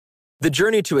The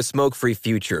journey to a smoke-free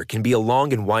future can be a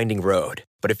long and winding road,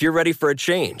 but if you're ready for a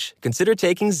change, consider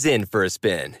taking Zyn for a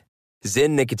spin.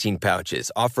 Zyn nicotine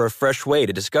pouches offer a fresh way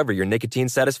to discover your nicotine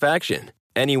satisfaction.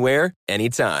 Anywhere,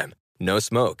 anytime. No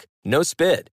smoke, no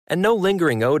spit, and no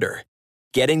lingering odor.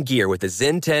 Get in gear with the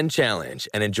Zyn 10 Challenge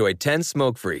and enjoy 10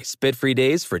 smoke-free, spit-free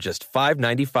days for just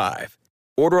 $5.95.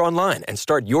 Order online and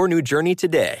start your new journey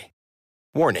today.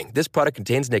 Warning, this product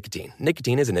contains nicotine.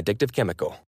 Nicotine is an addictive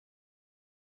chemical.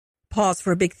 Pause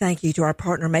for a big thank you to our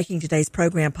partner making today's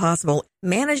program possible.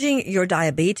 Managing your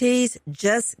diabetes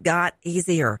just got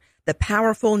easier. The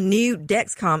powerful new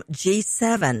Dexcom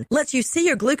G7 lets you see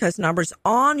your glucose numbers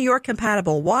on your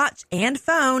compatible watch and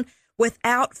phone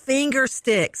without finger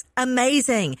sticks.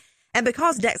 Amazing. And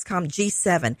because Dexcom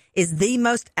G7 is the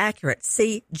most accurate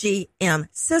CGM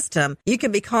system, you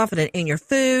can be confident in your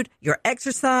food, your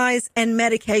exercise, and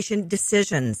medication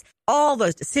decisions. All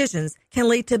those decisions can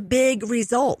lead to big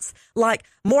results, like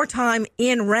more time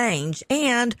in range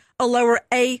and a lower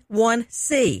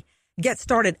A1C. Get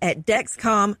started at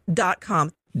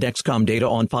Dexcom.com. Dexcom data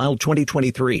on file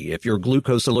 2023. If your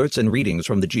glucose alerts and readings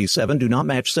from the G7 do not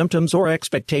match symptoms or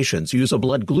expectations, use a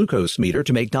blood glucose meter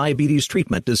to make diabetes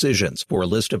treatment decisions. For a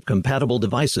list of compatible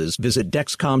devices, visit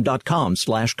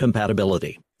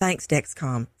Dexcom.com/compatibility. Thanks,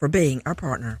 Dexcom, for being our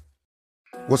partner.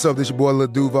 What's up, this your boy Lil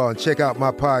Duval, and check out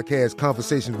my podcast,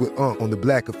 Conversations with Unc, on the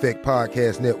Black Effect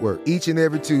Podcast Network. Each and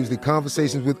every Tuesday,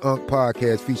 Conversations with Unc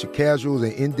podcast feature casual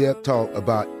and in-depth talk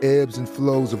about ebbs and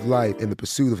flows of life and the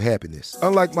pursuit of happiness.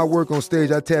 Unlike my work on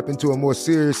stage, I tap into a more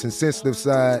serious and sensitive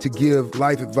side to give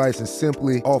life advice and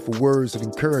simply offer words of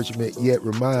encouragement, yet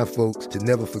remind folks to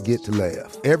never forget to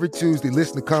laugh. Every Tuesday,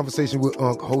 listen to Conversations with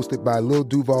Unc, hosted by Lil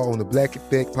Duval on the Black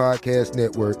Effect Podcast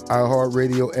Network,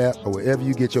 iHeartRadio app, or wherever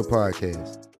you get your podcasts.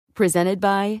 Presented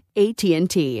by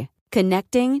AT&T.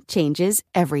 Connecting changes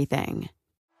everything.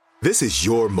 This is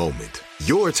your moment,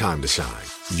 your time to shine,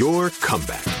 your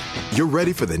comeback. You're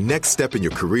ready for the next step in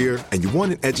your career, and you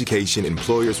want an education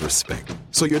employers respect.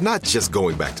 So you're not just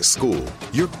going back to school,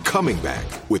 you're coming back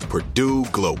with Purdue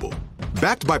Global.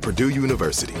 Backed by Purdue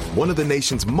University, one of the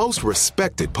nation's most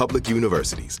respected public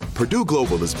universities, Purdue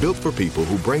Global is built for people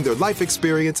who bring their life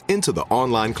experience into the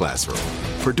online classroom.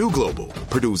 Purdue Global,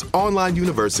 Purdue's online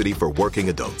university for working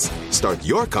adults. Start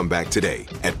your comeback today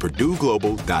at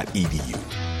purdueglobal.edu.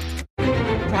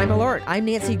 Crime Alert, I'm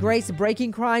Nancy Grace.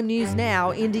 Breaking crime news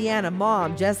now. Indiana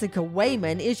mom Jessica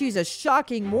Wayman issues a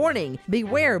shocking warning.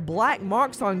 Beware black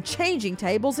marks on changing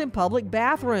tables in public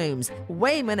bathrooms.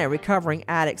 Wayman, a recovering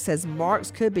addict, says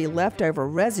marks could be leftover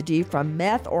residue from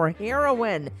meth or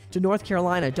heroin. To North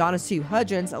Carolina, Donna Sue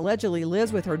Hudgens allegedly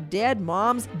lives with her dead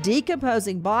mom's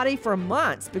decomposing body for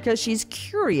months because she's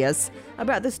curious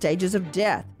about the stages of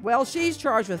death. Well, she's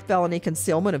charged with felony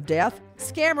concealment of death.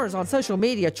 Scammers on social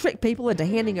media trick people into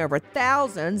handing over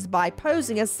thousands by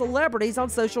posing as celebrities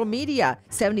on social media.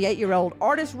 78-year-old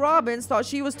Artist Robbins thought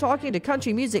she was talking to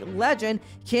country music legend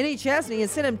Kenny Chesney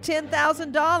and sent him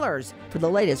 $10,000. For the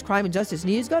latest crime and justice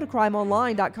news, go to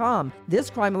crimeonline.com. This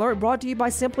Crime Alert brought to you by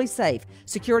Simply Safe.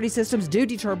 Security systems do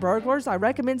deter burglars. I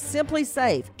recommend Simply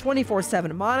Safe.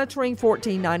 24/7 monitoring,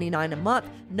 $14.99 a month.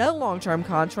 No long-term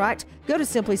contract. Go to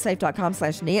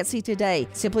simplysafe.com/Nancy today.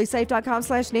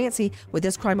 Simplysafe.com/Nancy. With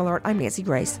this Crime Alert, I'm Nancy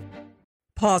Grace.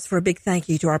 Pause for a big thank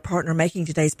you to our partner making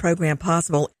today's program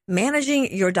possible.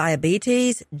 Managing your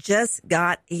diabetes just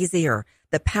got easier.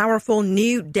 The powerful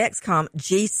new Dexcom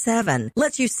G7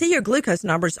 lets you see your glucose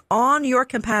numbers on your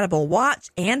compatible watch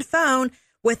and phone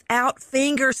without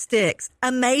finger sticks.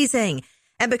 Amazing.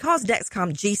 And because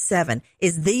Dexcom G7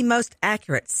 is the most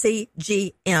accurate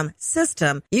CGM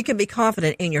system, you can be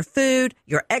confident in your food,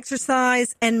 your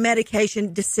exercise, and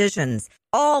medication decisions.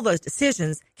 All those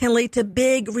decisions can lead to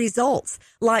big results,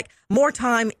 like more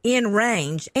time in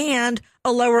range and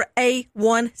a lower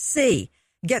A1C.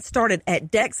 Get started at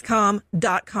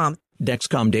Dexcom.com.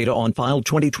 Dexcom data on file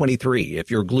 2023.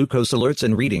 If your glucose alerts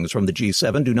and readings from the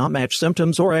G7 do not match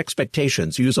symptoms or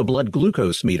expectations, use a blood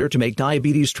glucose meter to make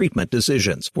diabetes treatment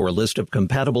decisions. For a list of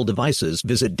compatible devices,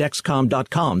 visit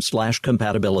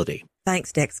Dexcom.com/compatibility.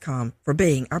 Thanks, Dexcom, for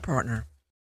being our partner.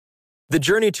 The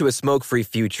journey to a smoke-free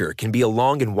future can be a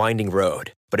long and winding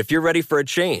road, but if you're ready for a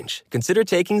change, consider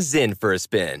taking Zyn for a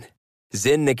spin.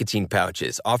 Zyn nicotine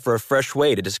pouches offer a fresh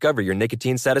way to discover your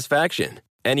nicotine satisfaction.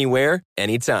 Anywhere,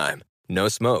 anytime. No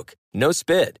smoke, no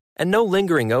spit, and no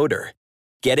lingering odor.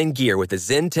 Get in gear with the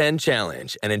Zyn 10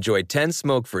 Challenge and enjoy 10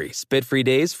 smoke-free, spit-free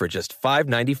days for just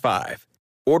 $5.95.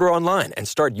 Order online and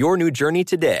start your new journey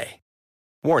today.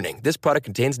 Warning, this product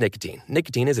contains nicotine.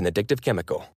 Nicotine is an addictive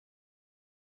chemical.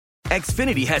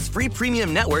 Xfinity has free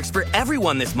premium networks for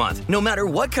everyone this month, no matter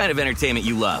what kind of entertainment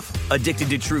you love. Addicted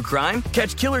to true crime?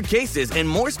 Catch killer cases and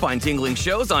more spine-tingling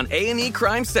shows on A&E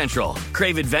Crime Central.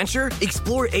 Crave adventure?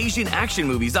 Explore Asian action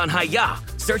movies on Hi-YAH.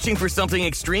 Searching for something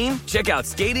extreme? Check out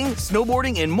skating,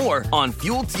 snowboarding, and more on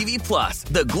Fuel TV Plus,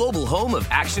 the global home of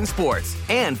action sports.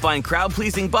 And find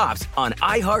crowd-pleasing bops on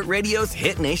iHeartRadio's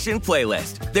Hit Nation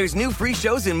playlist. There's new free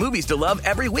shows and movies to love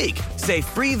every week. Say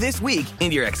free this week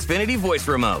in your Xfinity voice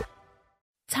remote.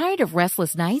 Tired of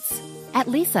restless nights? At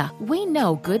Leesa, we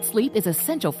know good sleep is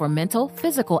essential for mental,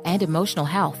 physical, and emotional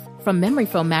health. From memory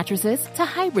foam mattresses to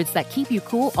hybrids that keep you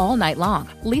cool all night long,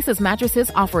 Leesa's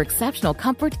mattresses offer exceptional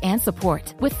comfort and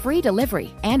support with free delivery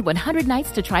and 100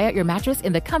 nights to try out your mattress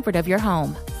in the comfort of your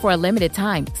home. For a limited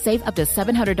time, save up to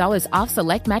 $700 off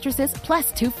select mattresses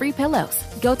plus 2 free pillows.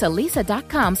 Go to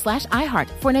leesa.com/iHeart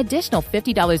for an additional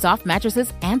 $50 off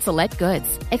mattresses and select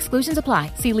goods. Exclusions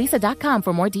apply. See leesa.com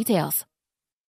for more details.